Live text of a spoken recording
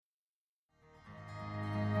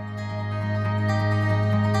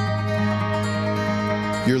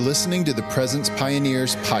You're listening to the Presence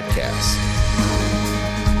Pioneers podcast.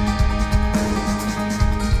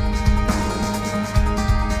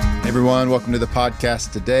 Hey everyone, welcome to the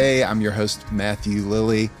podcast today. I'm your host, Matthew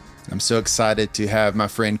Lilly. I'm so excited to have my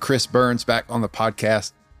friend Chris Burns back on the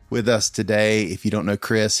podcast with us today. If you don't know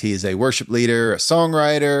Chris, he is a worship leader, a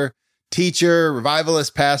songwriter, teacher,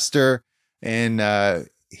 revivalist pastor, and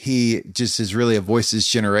he just is really a voices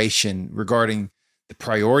generation regarding the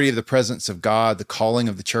priority of the presence of God, the calling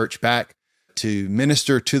of the church back to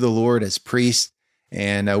minister to the Lord as priest.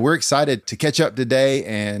 And we're excited to catch up today.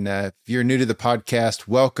 And if you're new to the podcast,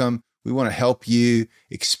 welcome. We want to help you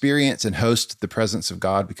experience and host the presence of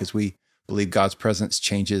God because we believe God's presence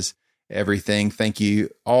changes everything. Thank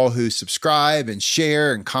you all who subscribe and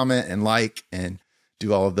share and comment and like and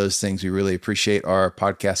do all of those things. We really appreciate our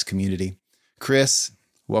podcast community. Chris,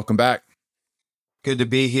 welcome back. Good to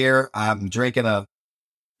be here. I'm drinking a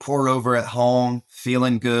pour over at home,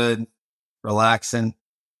 feeling good, relaxing.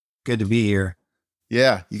 Good to be here.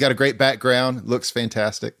 Yeah, you got a great background. Looks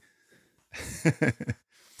fantastic.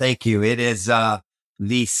 Thank you. It is one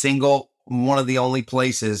of the only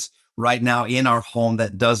places right now in our home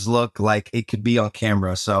that does look like it could be on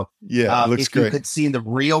camera. So yeah, it looks if great. You could see the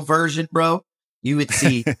real version, bro, you would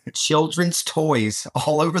see children's toys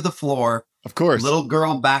all over the floor. Of course. Little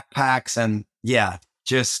girl backpacks and yeah,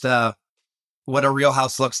 just what a real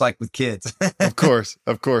house looks like with kids. Of course.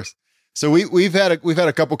 So we've had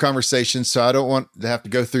a couple conversations, so I don't want to have to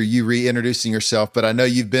go through you reintroducing yourself, but I know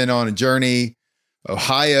you've been on a journey,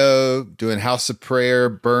 Ohio, doing House of Prayer,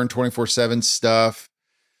 Burn 24/7 stuff,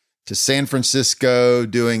 to San Francisco,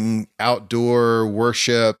 doing outdoor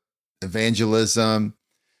worship, evangelism.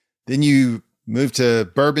 Then you moved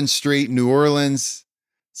to Bourbon Street, New Orleans,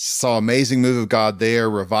 saw amazing move of God there,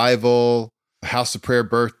 revival, House of Prayer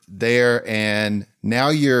birth there, and now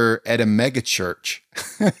you're at a megachurch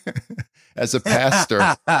as a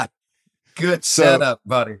pastor. Good setup,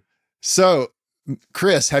 buddy. So,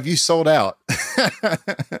 Chris, have you sold out?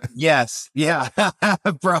 Yes. Yeah.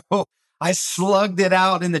 Bro, I slugged it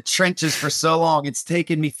out in the trenches for so long. It's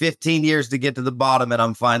taken me 15 years to get to the bottom, and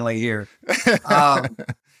I'm finally here.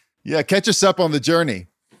 Yeah, catch us up on the journey.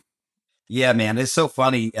 Yeah, man, it's so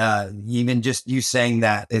funny. Even just you saying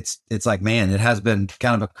that, it's like, man, it has been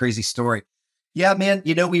kind of a crazy story. Yeah, man,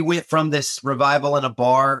 we went from this revival in a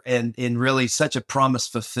bar and really such a promise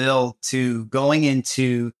fulfilled to going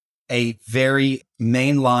into a very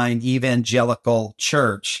mainline evangelical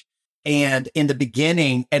church. And in the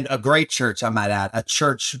beginning, and a great church, I might add, a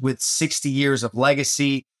church with 60 years of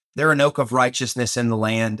legacy. They're an oak of righteousness in the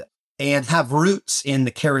land and have roots in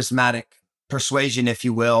the charismatic persuasion, if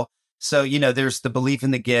you will. So, there's the belief in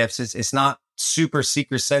the gifts. It's not super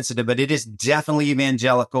seeker sensitive, but it is definitely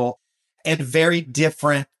evangelical and very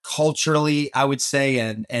different culturally, I would say,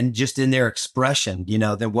 and just in their expression,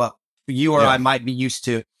 than what you or I might be used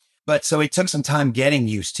to. But so it took some time getting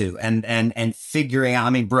used to and figuring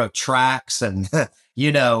out, bro, tracks and,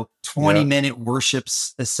 20-minute worship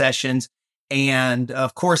sessions. And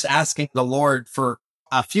of course, asking the Lord for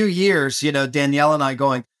a few years, Danielle and I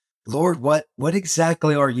going, Lord, what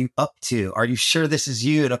exactly are you up to? Are you sure this is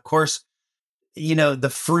you? And of course,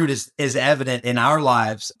 the fruit is evident in our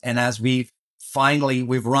lives. And as we've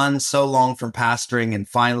run so long from pastoring, and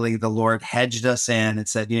finally the Lord hedged us in and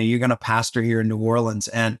said, you're going to pastor here in New Orleans.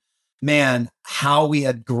 And man, how we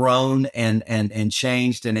had grown and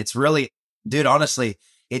changed. And it's really, dude, honestly,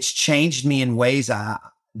 it's changed me in ways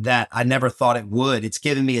that I never thought it would. It's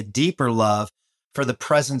given me a deeper love for the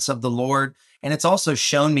presence of the Lord. And it's also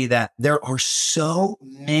shown me that there are so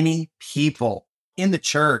many people in the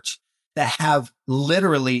church that have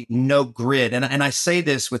literally no grid. And I say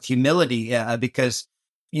this with humility because,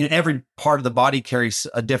 every part of the body carries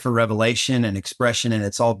a different revelation and expression, and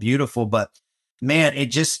it's all beautiful. But man,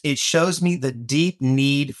 it shows me the deep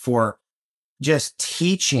need for just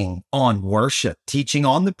teaching on worship, teaching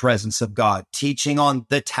on the presence of God, teaching on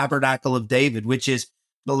the tabernacle of David, which is,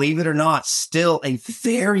 believe it or not, still a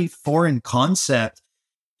very foreign concept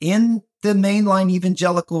in the mainline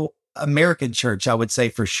evangelical American church, I would say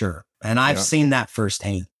for sure. And I've seen that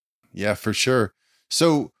firsthand. Yeah, for sure.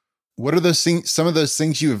 So what are those things, some of those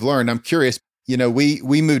things you have learned? I'm curious,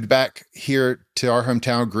 we moved back here to our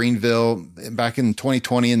hometown, Greenville, back in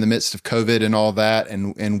 2020 in the midst of COVID and all that.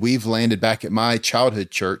 And we've landed back at my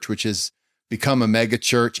childhood church, which has become a mega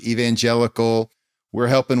church, evangelical. We're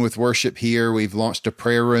helping with worship here. We've launched a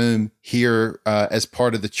prayer room here as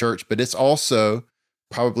part of the church, but it's also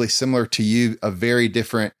probably similar to you, a very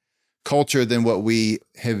different culture than what we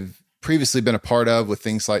have previously been a part of with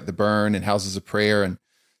things like the Burn and Houses of Prayer and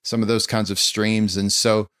some of those kinds of streams. And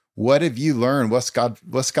so What have you learned? What's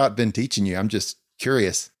God been teaching you? I'm just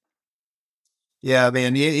curious. Yeah,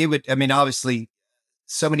 man. It would, I mean, obviously,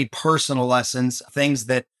 so many personal lessons, things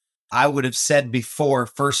that I would have said before,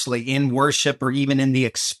 firstly, in worship or even in the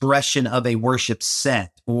expression of a worship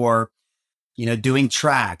set or, doing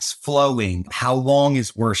tracks, flowing. How long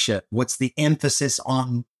is worship? What's the emphasis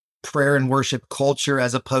on prayer and worship culture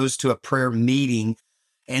as opposed to a prayer meeting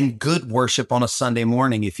and good worship on a Sunday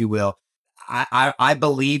morning, if you will? I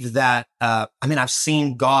believe that, I've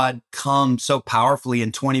seen God come so powerfully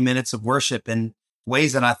in 20 minutes of worship in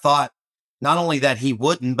ways that I thought not only that he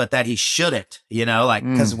wouldn't, but that he shouldn't,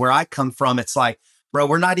 because where I come from, it's like, bro,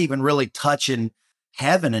 we're not even really touching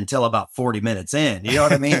heaven until about 40 minutes in. You know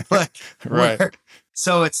what I mean? Like, Right.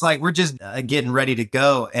 so it's like, we're just getting ready to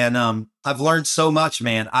go. And I've learned so much,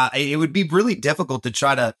 man. It would be really difficult to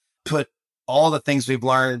try to put all the things we've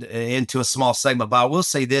learned into a small segment, but I will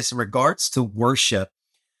say this in regards to worship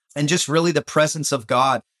and just really the presence of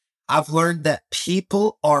God. I've learned that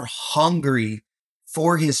people are hungry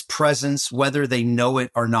for his presence, whether they know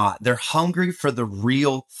it or not. They're hungry for the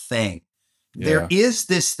real thing. Yeah. There is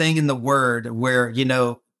this thing in the word where,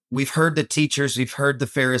 we've heard the teachers, we've heard the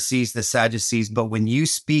Pharisees, the Sadducees, but when you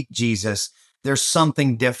speak Jesus, there's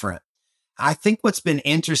something different. I think what's been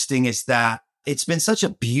interesting is that it's been such a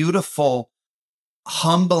beautiful,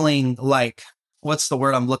 humbling, like, what's the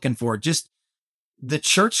word I'm looking for? Just the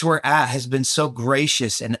church we're at has been so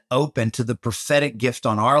gracious and open to the prophetic gift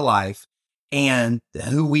on our life and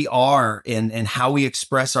who we are and how we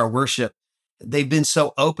express our worship. They've been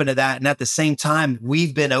so open to that. And at the same time,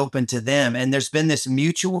 we've been open to them. And there's been this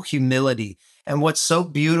mutual humility. And what's so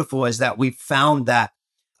beautiful is that we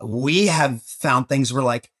have found things where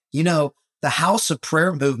like, the house of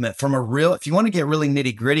prayer movement from if you want to get really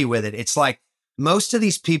nitty gritty with it, it's like most of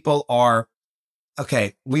these people are,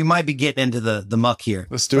 okay, we might be getting into the muck here.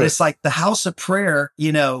 Let's do it. It's like the house of prayer,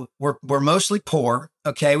 we're mostly poor.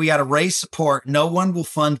 Okay. We got to raise support. No one will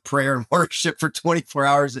fund prayer and worship for 24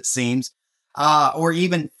 hours, it seems. Or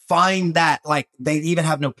even find that like they even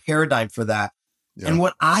have no paradigm for that. Yeah. And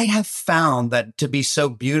what I have found that to be so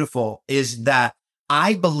beautiful is that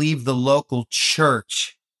I believe the local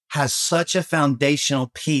church has such a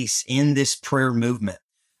foundational piece in this prayer movement.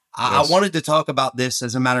 Yes. I wanted to talk about this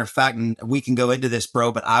as a matter of fact, and we can go into this,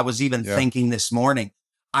 bro, but I was even thinking this morning,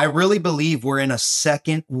 I really believe we're in a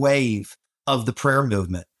second wave of the prayer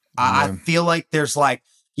movement. I feel like there's like,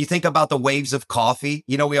 you think about the waves of coffee,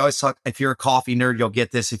 we always talk, if you're a coffee nerd, you'll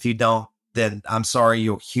get this. If you don't, then I'm sorry,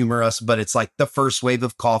 you'll humor us, but it's like the first wave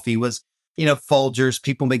of coffee was, Folgers,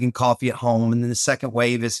 people making coffee at home. And then the second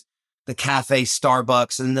wave is the cafe,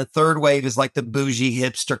 Starbucks. And the third wave is like the bougie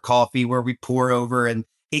hipster coffee where we pour over and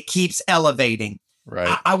it keeps elevating.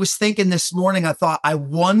 Right. I was thinking this morning, I thought, I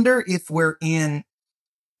wonder if we're in,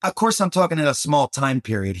 of course, I'm talking in a small time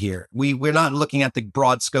period here. We're not looking at the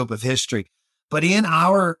broad scope of history, but in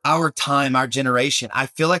our time, our generation, I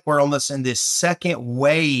feel like we're almost in this second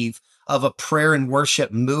wave of a prayer and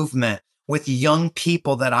worship movement with young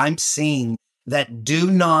people that I'm seeing that do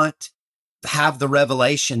not have the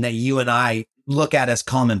revelation that you and I look at as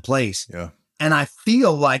commonplace. Yeah. And I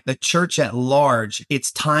feel like the church at large,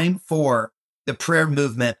 it's time for the prayer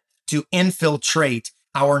movement to infiltrate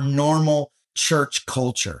our normal church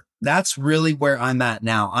culture. That's really where I'm at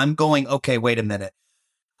now. I'm going, okay, wait a minute.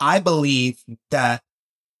 I believe that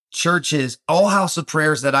churches, all house of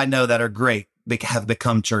prayers that I know that are great, have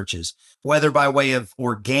become churches, whether by way of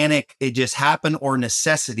organic, it just happened, or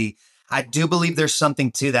necessity. I do believe there's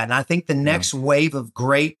something to that. And I think the next wave of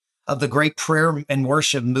the great prayer and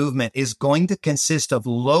worship movement is going to consist of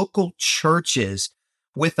local churches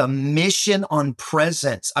with a mission on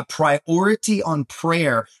presence, a priority on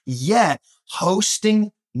prayer, yet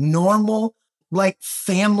hosting normal, like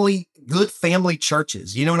good family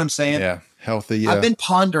churches. You know what I'm saying? Yeah. Healthy. Yeah. I've been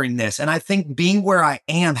pondering this, and I think being where I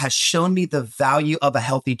am has shown me the value of a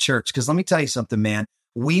healthy church. Because let me tell you something, man,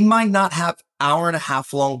 we might not have 1.5 hour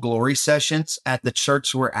long glory sessions at the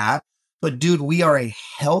church we're at, but dude, we are a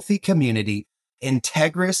healthy community,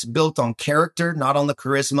 integrous, built on character, not on the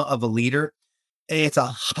charisma of a leader. It's a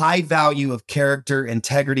high value of character,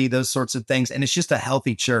 integrity, those sorts of things. And it's just a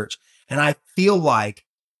healthy church. And I feel like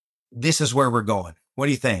this is where we're going. What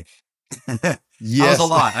do you think? Yes. That was a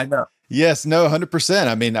lot, I know. Yes, no, 100%.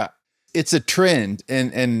 I mean, it's a trend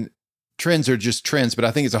and trends are just trends, but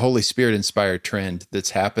I think it's a Holy Spirit inspired trend that's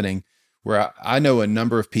happening where I know a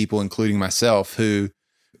number of people, including myself, who've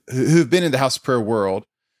been in the house of prayer world,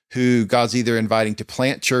 who God's either inviting to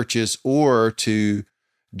plant churches or to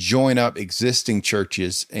join up existing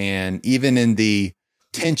churches. And even in the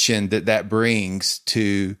tension that brings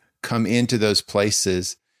to come into those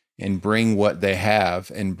places, and bring what they have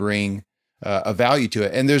and bring a value to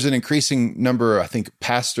it. And there's an increasing number, I think,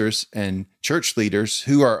 pastors and church leaders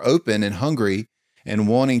who are open and hungry and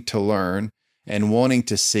wanting to learn and wanting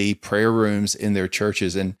to see prayer rooms in their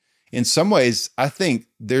churches. And in some ways, I think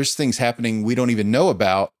there's things happening we don't even know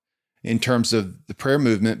about in terms of the prayer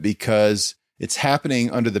movement because it's happening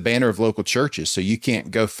under the banner of local churches. So you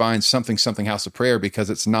can't go find something house of prayer because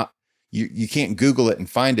it's not, you can't Google it and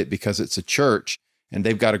find it because it's a church and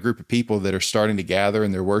they've got a group of people that are starting to gather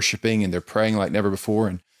and they're worshiping and they're praying like never before.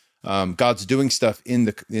 And God's doing stuff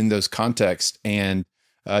in those contexts, and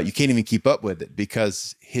you can't even keep up with it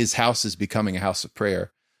because his house is becoming a house of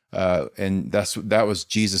prayer. And that was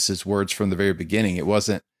Jesus's words from the very beginning. It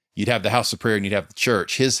wasn't, you'd have the house of prayer and you'd have the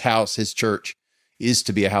church. His house, his church is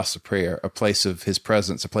to be a house of prayer, a place of his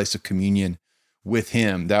presence, a place of communion with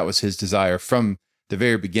him. That was his desire from the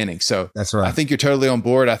very beginning. So that's right. I think you're totally on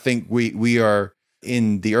board. I think we are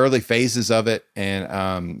in the early phases of it.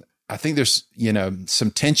 And I think there's,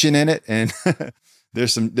 some tension in it, and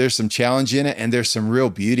there's some challenge in it, and there's some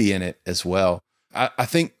real beauty in it as well. I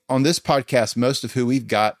think on this podcast, most of who we've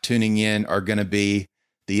got tuning in are going to be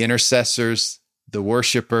the intercessors, the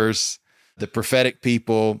worshipers, the prophetic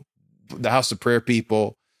people, the house of prayer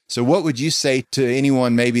people. So what would you say to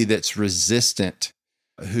anyone maybe that's resistant,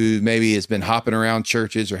 who maybe has been hopping around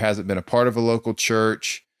churches or hasn't been a part of a local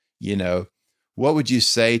church? What would you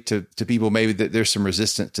say to people maybe that there's some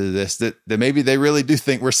resistance to this, that maybe they really do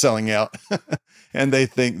think we're selling out and they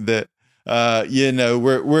think that,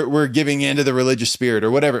 we're giving into the religious spirit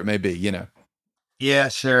or whatever it may be, Yeah,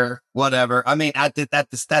 sure. Whatever. I mean, at the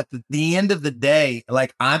end of the day,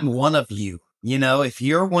 like, I'm one of you. If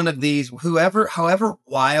you're one of these, however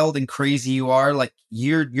wild and crazy you are, like,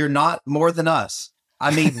 you're not more than us.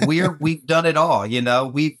 I mean, we've done it all.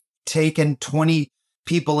 We've taken 20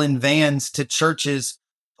 people in vans to churches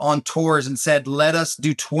on tours and said, let us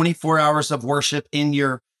do 24 hours of worship in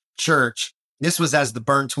your church. This was as the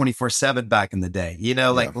Burn 24/7 back in the day,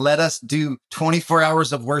 let us do 24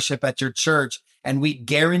 hours of worship at your church. And we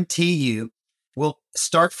guarantee you, we'll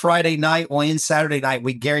start Friday night, we'll end Saturday night.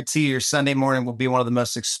 We guarantee you your Sunday morning will be one of the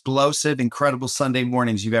most explosive, incredible Sunday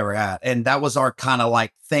mornings you've ever had. And that was our kind of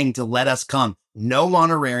like thing to let us come. No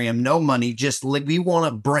honorarium, no money, just we want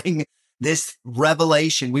to bring this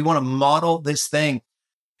revelation. We want to model this thing.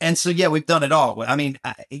 And so, yeah, we've done it all. I mean,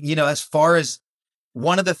 as far as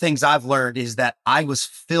one of the things I've learned is that I was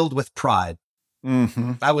filled with pride.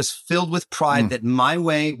 Mm-hmm. I was filled with pride that my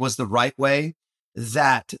way was the right way,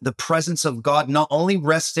 that the presence of God not only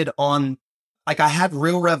rested on, like, I had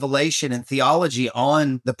real revelation and theology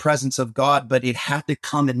on the presence of God, but it had to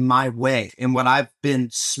come in my way. And what I've been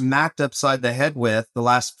smacked upside the head with the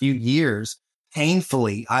last few years,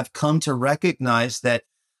 painfully, I've come to recognize that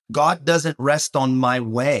God doesn't rest on my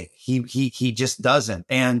way. He just doesn't.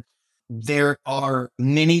 And there are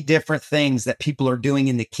many different things that people are doing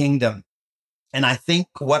in the kingdom. And I think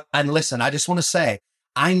listen, I just want to say,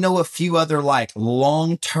 I know a few other like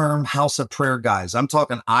long-term house of prayer guys. I'm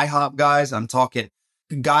talking IHOP guys. I'm talking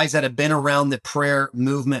guys that have been around the prayer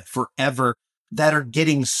movement forever that are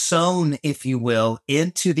getting sown, if you will,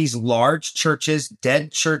 into these large churches,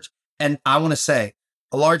 dead church. And I want to say,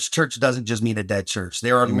 a large church doesn't just mean a dead church.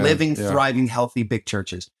 There are living, thriving, healthy, big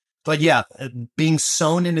churches. But yeah, being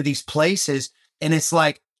sown into these places. And it's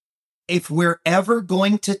like, if we're ever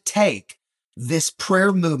going to take this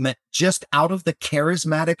prayer movement just out of the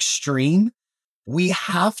charismatic stream, we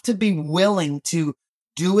have to be willing to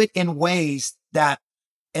do it in ways that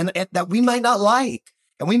that we might not like.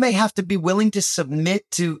 And we may have to be willing to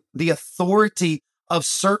submit to the authority of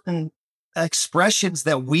certain expressions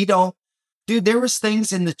that we don't. Dude, there was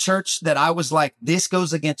things in the church that I was like, this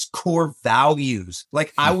goes against core values.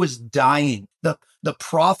 Like, I was dying. The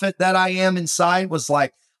prophet that I am inside was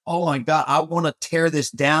like, oh my God, I want to tear this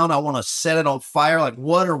down. I want to set it on fire. Like,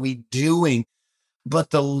 what are we doing? But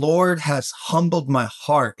the Lord has humbled my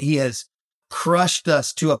heart. He has crushed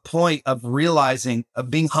us to a point of realizing, of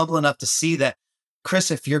being humble enough to see that,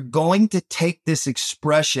 Chris, if you're going to take this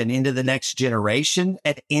expression into the next generation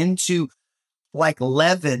and into like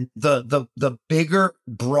leaven the bigger,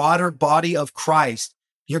 broader body of Christ,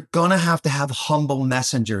 you're going to have humble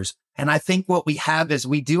messengers. And I think what we have is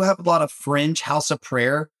we do have a lot of fringe house of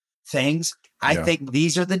prayer things. I think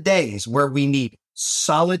these are the days where we need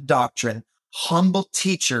solid doctrine, humble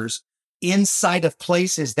teachers inside of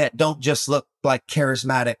places that don't just look like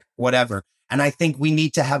charismatic, whatever. And I think we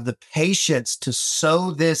need to have the patience to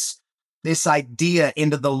sow this idea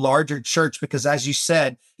into the larger church, because as you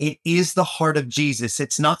said, it is the heart of Jesus.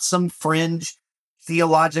 It's not some fringe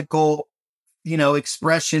theological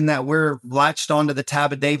expression that we're latched onto the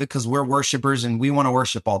tab of David because we're worshipers and we want to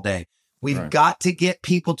worship all day. We've Right. got to get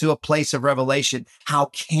people to a place of revelation. How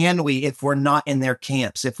can we if we're not in their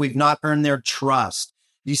camps, if we've not earned their trust?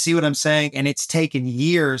 You see what I'm saying? And it's taken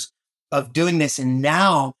years of doing this. And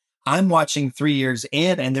now I'm watching 3 years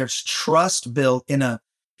in, and there's trust built in a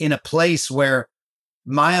place where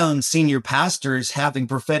my own senior pastor is having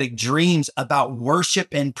prophetic dreams about worship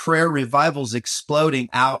and prayer revivals exploding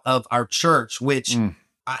out of our church, which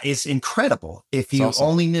is incredible if you awesome.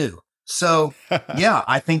 only knew. So, yeah,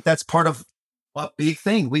 I think that's part of a big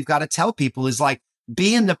thing we've got to tell people is like,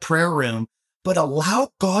 be in the prayer room, but allow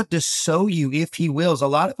God to sow you if he wills. A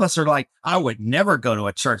lot of us are like, I would never go to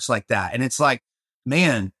a church like that. And it's like,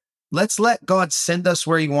 man, let's let God send us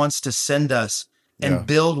where he wants to send us and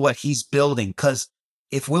build what he's building. Because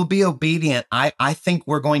if we'll be obedient, I think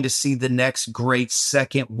we're going to see the next great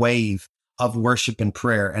second wave of worship and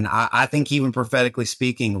prayer. And I think even prophetically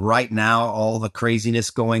speaking, right now, all the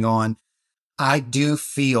craziness going on, I do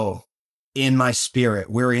feel in my spirit,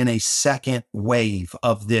 we're in a second wave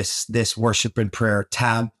of this worship and prayer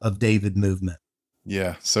tab of David movement.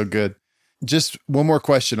 Yeah, so good. Just one more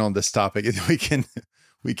question on this topic, and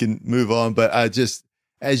we can move on. But just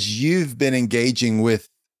as you've been engaging with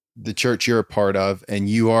the church you're a part of, and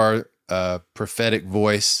you are a prophetic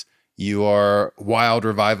voice, you are a wild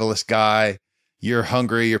revivalist guy, you're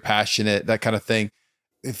hungry, you're passionate, that kind of thing.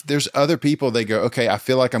 If there's other people, they go, okay, I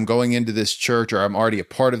feel like I'm going into this church, or I'm already a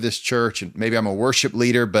part of this church, and maybe I'm a worship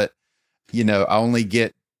leader, but I only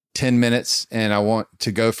get 10 minutes and I want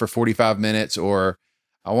to go for 45 minutes, or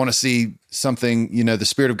I want to see something, the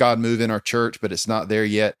Spirit of God move in our church, but it's not there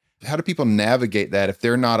yet. How do people navigate that if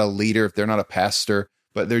they're not a leader, if they're not a pastor,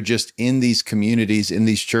 but they're just in these communities, in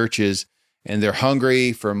these churches, and they're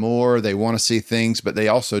hungry for more, they want to see things, but they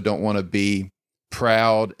also don't want to be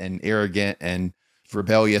proud and arrogant and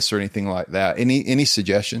rebellious or anything like that? Any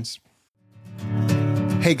suggestions?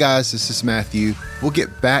 Hey guys, this is Matthew. We'll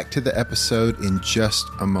get back to the episode in just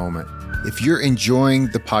a moment. If you're enjoying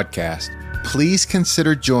the podcast, please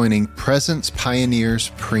consider joining Presence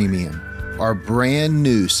Pioneers Premium, our brand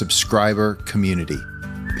new subscriber community.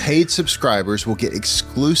 Paid subscribers will get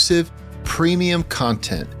exclusive premium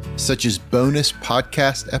content such as bonus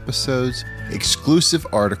podcast episodes, exclusive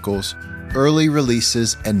articles, early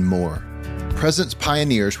releases, and more. Presence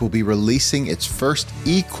Pioneers will be releasing its first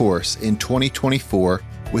e-course in 2024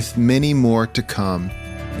 with many more to come.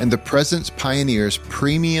 And the Presence Pioneers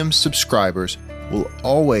premium subscribers will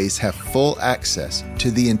always have full access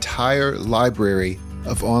to the entire library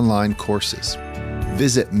of online courses.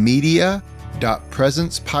 Visit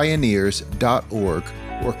media.presencepioneers.org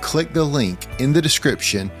or click the link in the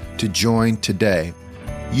description to join today.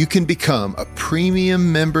 You can become a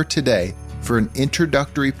premium member today for an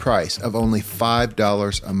introductory price of only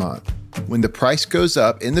 $5 a month. When the price goes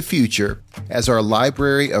up in the future, as our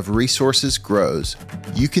library of resources grows,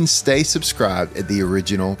 you can stay subscribed at the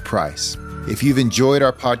original price. If you've enjoyed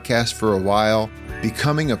our podcast for a while,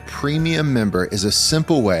 becoming a premium member is a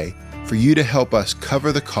simple way for you to help us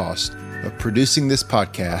cover the cost of producing this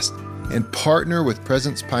podcast and partner with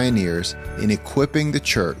Presence Pioneers in equipping the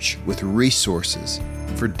church with resources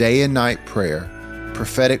for day and night prayer,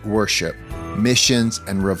 prophetic worship, missions,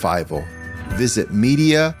 and revival. Visit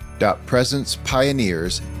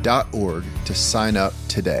media.presencepioneers.org to sign up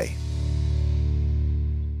today.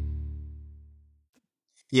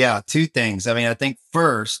 Yeah, two things. I think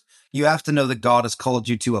first, you have to know that God has called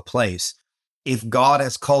you to a place. If God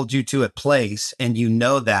has called you to a place and you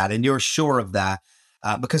know that and you're sure of that,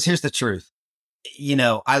 because here's the truth.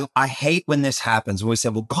 I hate when this happens, when we say,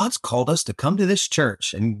 well, God's called us to come to this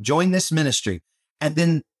church and join this ministry. And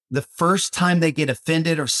then the first time they get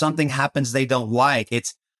offended or something happens they don't like,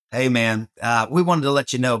 it's, hey, man, we wanted to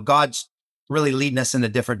let you know God's really leading us in a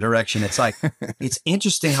different direction. It's like, it's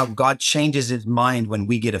interesting how God changes his mind when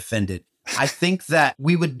we get offended. I think that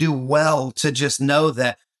we would do well to just know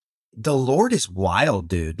that the Lord is wild,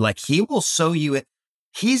 dude. Like, he will show you it.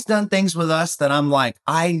 He's done things with us that I'm like,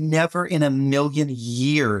 I never in a million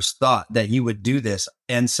years thought that you would do this.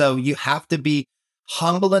 And so you have to be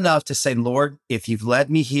humble enough to say, Lord, if you've led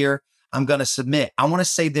me here, I'm going to submit. I want to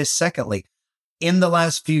say this secondly. In the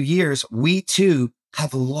last few years, we too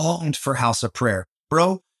have longed for house of prayer.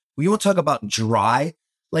 Bro, we want to talk about dry.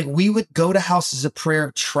 Like, we would go to houses of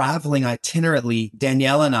prayer traveling itinerantly,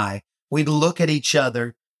 Danielle and I. We'd look at each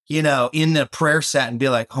other, in the prayer set and be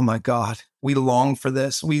like, oh my God, we long for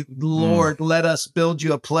this. Lord, let us build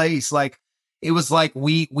you a place. Like, it was like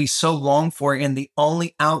we so long for it. And the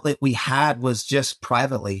only outlet we had was just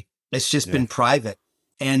privately. It's just been private.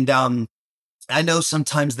 And I know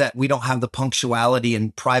sometimes that we don't have the punctuality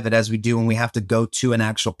in private as we do when we have to go to an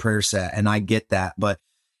actual prayer set. And I get that. But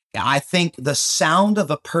I think the sound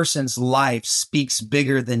of a person's life speaks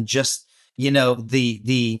bigger than just,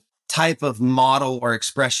 the type of model or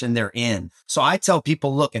expression they're in. So I tell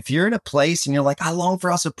people, look, if you're in a place and you're like, I long for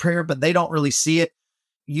house of prayer, but they don't really see it,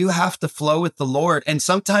 you have to flow with the Lord. And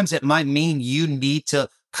sometimes it might mean you need to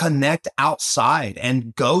connect outside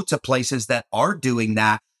and go to places that are doing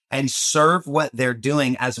that and serve what they're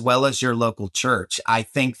doing as well as your local church. I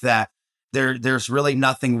think that there's really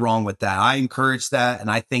nothing wrong with that. I encourage that. And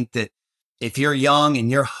I think that if you're young and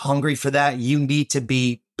you're hungry for that, you need to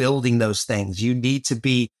be building those things. You need to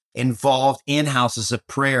be involved in houses of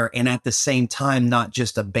prayer, and at the same time, not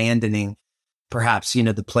just abandoning perhaps,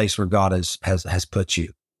 the place where God has put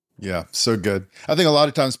you. Yeah, so good. I think a lot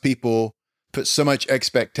of times people put so much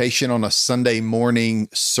expectation on a Sunday morning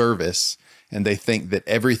service, and they think that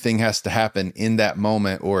everything has to happen in that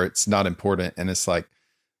moment or it's not important. And it's like,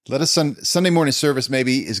 Sunday morning service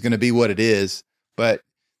maybe is going to be what it is, but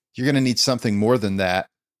you're going to need something more than that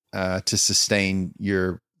to sustain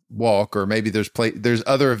your walk. Or maybe there's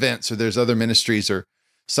other events, or there's other ministries, or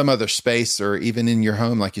some other space, or even in your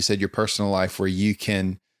home, like you said, your personal life, where you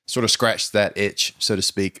can sort of scratch that itch, so to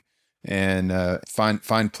speak, and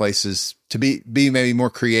find places to be maybe more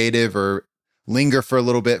creative, or linger for a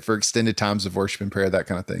little bit for extended times of worship and prayer, that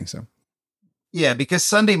kind of thing. So, yeah, because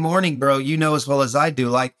Sunday morning, bro, as well as I do,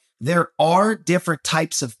 like there are different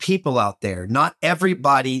types of people out there. Not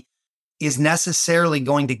everybody is necessarily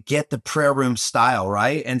going to get the prayer room style,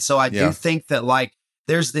 right? And so I do think that like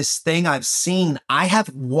there's this thing I've seen. I have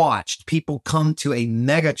watched people come to a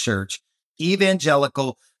megachurch,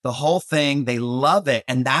 evangelical, the whole thing. They love it.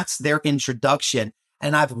 And that's their introduction.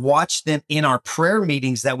 And I've watched them in our prayer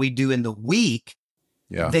meetings that we do in the week.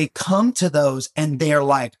 Yeah. They come to those and they're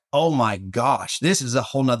like, oh my gosh, this is a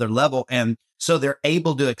whole nother level. And so they're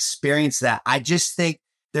able to experience that. I just think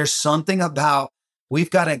there's something about, we've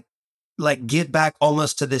got to like get back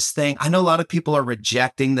almost to this thing. I know a lot of people are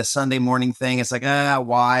rejecting the Sunday morning thing. It's like,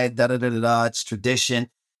 why? It's tradition.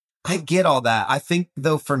 I get all that. I think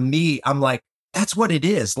though, for me, I'm like, that's what it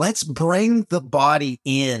is. Let's bring the body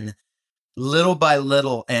in little by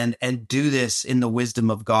little and do this in the wisdom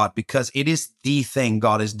of God, because it is the thing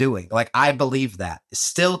God is doing. Like, I believe that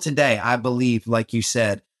still today. I believe, like you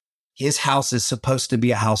said, his house is supposed to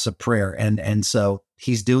be a house of prayer. And so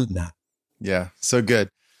he's doing that. Yeah. So good.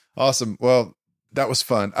 Awesome. Well, that was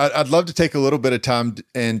fun. I'd love to take a little bit of time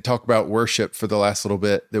and talk about worship for the last little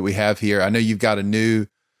bit that we have here. I know you've got a new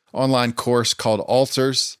online course called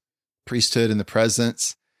Altars, Priesthood in the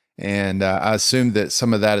Presence. And I assume that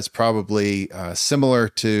some of that is probably similar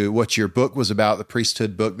to what your book was about, the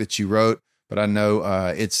priesthood book that you wrote. But I know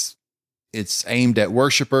it's aimed at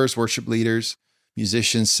worshipers, worship leaders,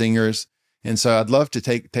 musicians, singers. And so I'd love to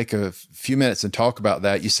take a few minutes and talk about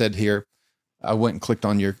that. You said here, I went and clicked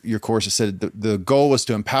on your course. It said the goal was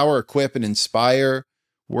to empower, equip, and inspire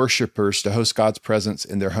worshipers to host God's presence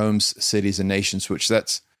in their homes, cities, and nations, which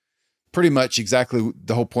that's pretty much exactly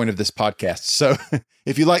the whole point of this podcast. So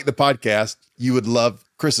if you like the podcast, you would love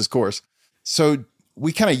Chris's course. So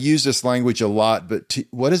we kind of use this language a lot, but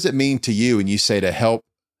what does it mean to you when you say to help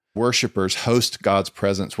worshipers host God's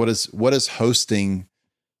presence? What does hosting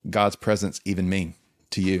God's presence even mean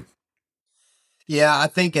to you? Yeah, I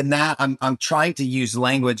think in that I'm trying to use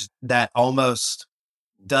language that almost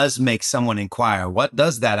does make someone inquire. What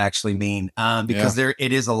does that actually mean? Because it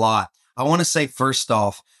is a lot. I want to say first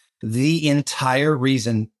off, the entire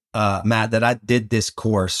reason, Matt, that I did this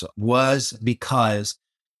course was because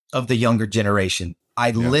of the younger generation.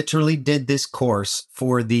 I literally did this course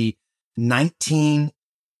for the 19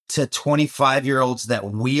 to 25-year-olds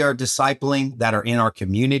that we are discipling, that are in our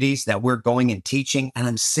communities, that we're going and teaching. And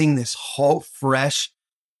I'm seeing this whole fresh,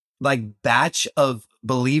 like, batch of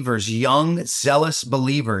believers, young, zealous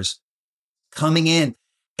believers coming in.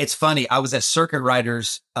 It's funny. I was at Circuit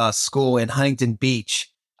Riders School in Huntington Beach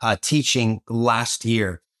teaching last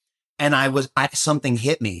year, and something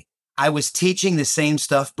hit me. I was teaching the same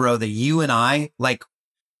stuff, bro, that you and I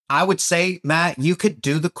would say, Matt, you could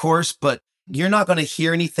do the course, but you're not going to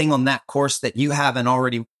hear anything on that course that you haven't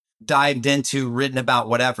already dived into, written about,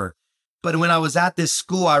 whatever. But when I was at this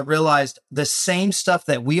school, I realized the same stuff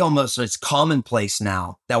that it's commonplace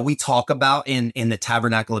now, that we talk about in the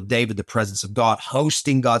Tabernacle of David, the presence of God,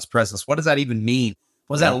 hosting God's presence. What does that even mean?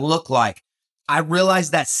 What does that look like? I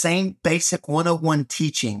realized that same basic 101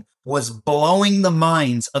 teaching was blowing the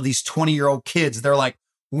minds of these 20-year-old kids. They're like,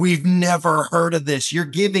 we've never heard of this. You're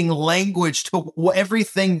giving language to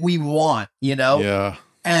everything we want, Yeah.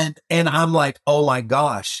 And I'm like, oh my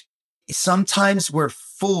gosh, sometimes we're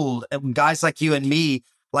fooled. And guys like you and me,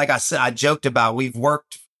 like I said, I joked about, we've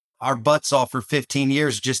worked our butts off for 15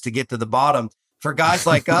 years just to get to the bottom. For guys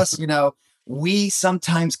like us, we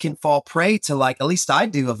sometimes can fall prey to, like, at least I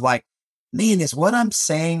do, of like, man, is what I'm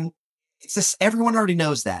saying, it's just, everyone already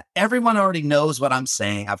knows that. Everyone already knows what I'm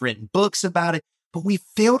saying. I've written books about it, but we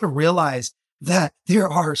fail to realize that there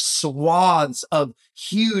are swaths of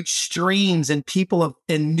huge streams and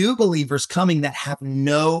and new believers coming that have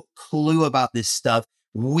no clue about this stuff.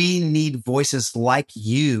 We need voices like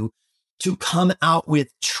you to come out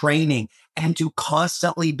with training and to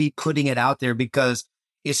constantly be putting it out there, because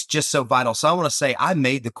it's just so vital. So I want to say, I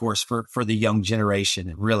made the course for the young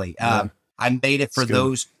generation, really. Yeah. I made it for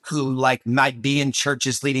those who might be in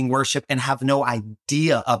churches leading worship and have no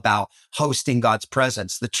idea about hosting God's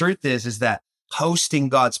presence. The truth is that hosting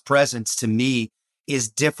God's presence to me is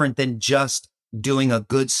different than just doing a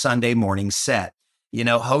good Sunday morning set.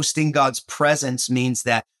 Hosting God's presence means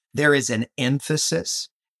that there is an emphasis,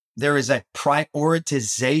 there is a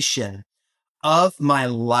prioritization of my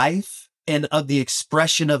life and of the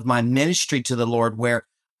expression of my ministry to the Lord, where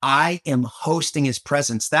I am hosting his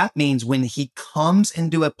presence. That means when he comes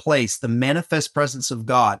into a place, the manifest presence of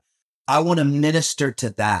God, I want to minister to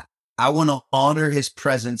that. I want to honor his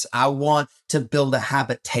presence. I want to build a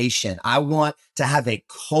habitation. I want to have a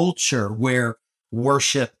culture where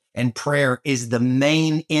worship and prayer is the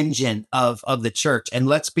main engine of the church. And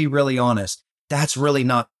let's be really honest, that's really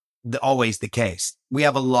not always the case. We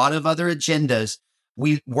have a lot of other agendas.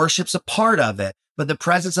 Worship's a part of it, but the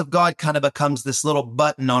presence of God kind of becomes this little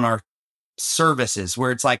button on our services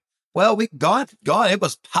where it's like, well, God, it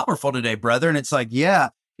was powerful today, brother. And it's like, yeah,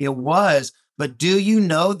 it was. But do you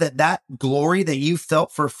know that glory that you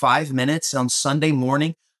felt for 5 minutes on Sunday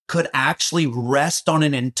morning could actually rest on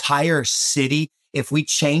an entire city if we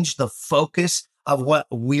change the focus of what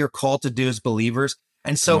we are called to do as believers?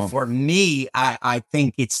 And so for me, I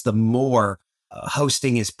think it's the more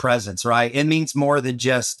hosting his presence, right? It means more than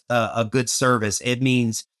just a good service. It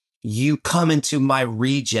means you come into my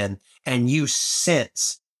region and you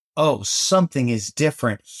sense, oh, something is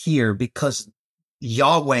different here because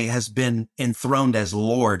Yahweh has been enthroned as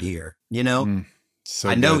Lord here. So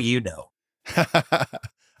I know good. you know.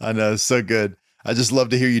 I know, so good. I just love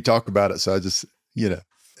to hear you talk about it. So I just,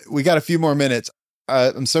 we got a few more minutes.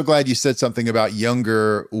 I'm so glad you said something about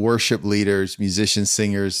younger worship leaders, musicians,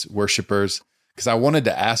 singers, worshipers, because I wanted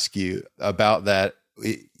to ask you about that.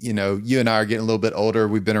 You and I are getting a little bit older.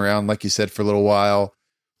 We've been around, like you said, for a little while.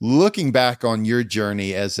 Looking back on your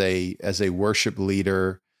journey as a worship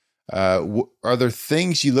leader, are there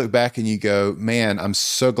things you look back and you go, man, I'm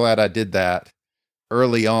so glad I did that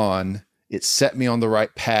early on. It set me on the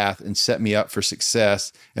right path and set me up for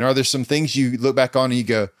success. And are there some things you look back on and you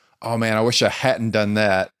go, oh man, I wish I hadn't done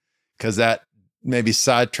that because that maybe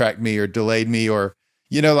sidetracked me or delayed me, or,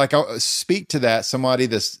 I'll speak to that. Somebody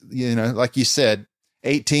that's, like you said,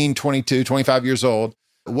 18, 22, 25 years old,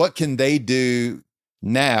 what can they do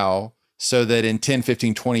now so that in 10,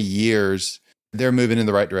 15, 20 years, they're moving in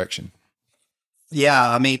the right direction? Yeah.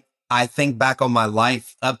 I mean, I think back on my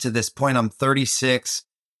life up to this point. I'm 36,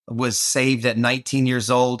 was saved at 19 years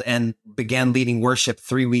old and began leading worship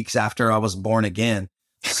 3 weeks after I was born again.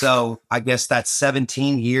 So I guess that's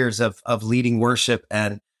 17 years of leading worship.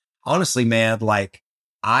 And honestly, man,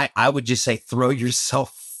 I would just say, throw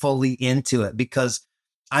yourself fully into it, because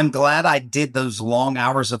I'm glad I did those long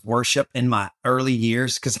hours of worship in my early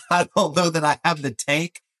years, because I don't know that I have the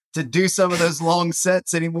tank to do some of those long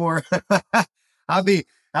sets anymore. I'll be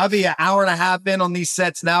an hour and a half in on these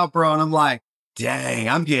sets now, bro. And I'm like, dang,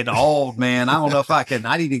 I'm getting old, man. I don't know if I can.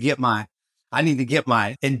 I need to get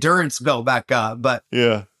my endurance built back up. But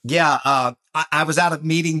yeah. I was at a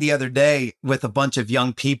meeting the other day with a bunch of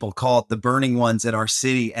young people called the Burning Ones at our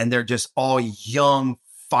city, and they're just all young,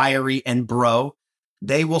 fiery, and bro.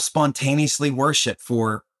 They will spontaneously worship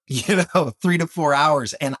for 3 to 4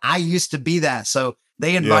 hours, and I used to be that. So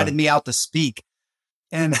they invited me out to speak,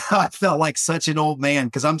 and I felt like such an old man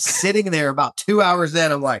because I'm sitting there about 2 hours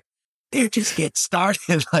in. I'm like, dude, just get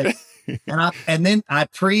started. And then I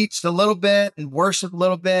preached a little bit and worshiped a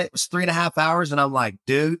little bit. It was 3.5 hours. And I'm like,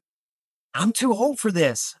 dude, I'm too old for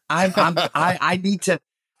this. I need to,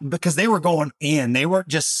 because they were going in, they weren't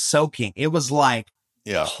just soaking. It was like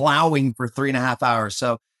plowing for 3.5 hours.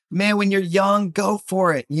 So man, when you're young, go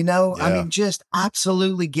for it. I mean, just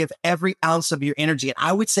absolutely give every ounce of your energy. And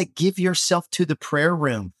I would say, give yourself to the prayer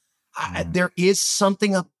room. There is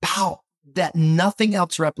something about that nothing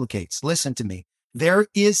else replicates. Listen to me. There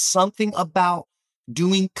is something about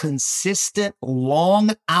doing consistent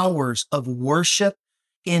long hours of worship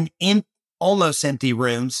in almost empty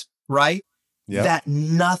rooms, right? Yep. That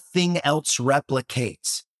nothing else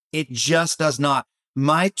replicates. It just does not.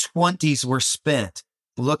 My 20s were spent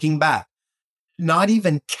looking back, not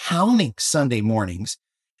even counting Sunday mornings,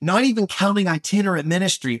 not even counting itinerant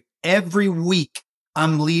ministry. Every week,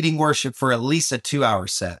 I'm leading worship for at least a 2-hour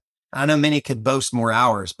set. I know many could boast more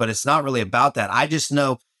hours, but it's not really about that. I just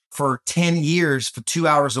know for 10 years, for 2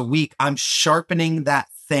 hours a week, I'm sharpening that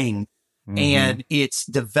thing, and it's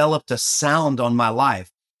developed a sound on my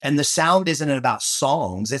life. And the sound isn't about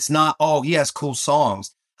songs. It's not, oh, yes, cool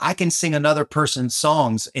songs. I can sing another person's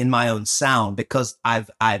songs in my own sound because I've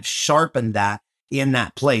sharpened that in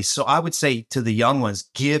that place. So I would say to the young ones,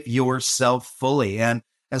 give yourself fully. And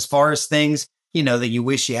as far as things, that you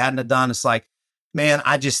wish you hadn't have done, it's like, man,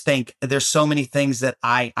 I just think there's so many things that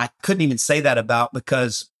I couldn't even say that about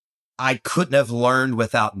because I couldn't have learned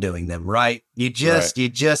without doing them, right? You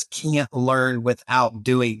just can't learn without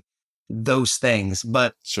doing those things.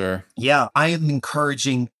 But sure. Yeah, I am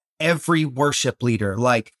encouraging every worship leader,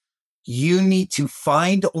 like, you need to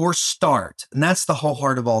find or start, and that's the whole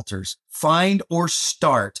heart of altars, find or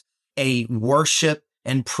start a worship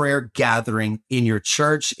and prayer gathering in your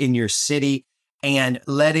church, in your city, and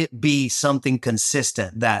let it be something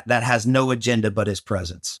consistent that has no agenda but his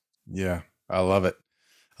presence. Yeah, I love it.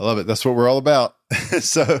 That's what we're all about.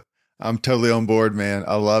 So I'm totally on board, man.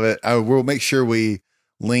 I love it. We'll make sure we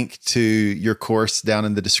link to your course down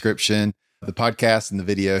in the description, the podcast and the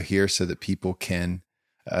video here, so that people can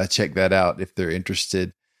check that out if they're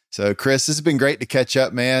interested. So Chris, this has been great to catch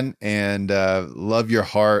up, man, and love your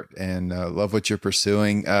heart and love what you're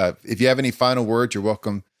pursuing. If you have any final words, you're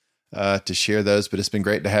welcome to share those, but it's been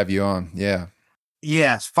great to have you on. Yeah.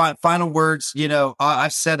 Yes. Final words.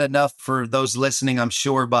 I've said enough for those listening, I'm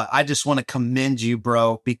sure, but I just want to commend you,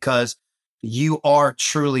 bro, because you are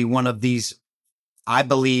truly one of these, I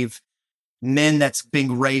believe, men that's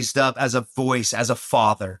being raised up as a voice, as a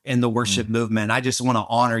father in the worship movement. I just want to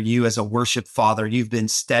honor you as a worship father. You've been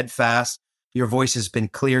steadfast. Your voice has been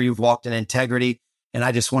clear. You've walked in integrity. And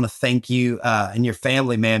I just want to thank you and your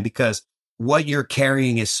family, man, because what you're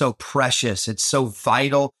carrying is so precious. It's so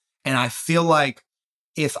vital. And I feel like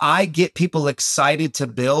if I get people excited to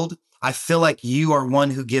build, I feel like you are one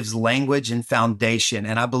who gives language and foundation.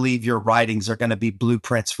 And I believe your writings are going to be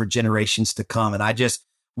blueprints for generations to come. And I just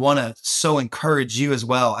want to so encourage you as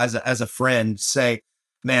well as a friend, say,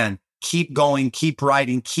 man, keep going, keep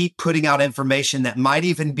writing, keep putting out information that might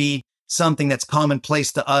even be something that's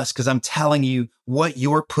commonplace to us. Cause I'm telling you what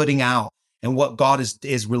you're putting out and what God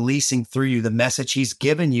is releasing through you, the message he's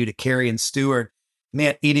given you to carry and steward,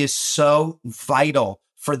 man, it is so vital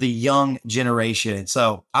for the young generation. And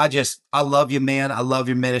so I love you, man. I love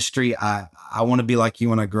your ministry. I want to be like you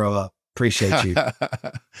when I grow up. Appreciate you.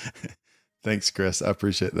 Thanks, Chris. I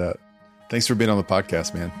appreciate that. Thanks for being on the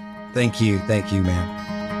podcast, man. Thank you. Thank you,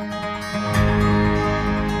 man.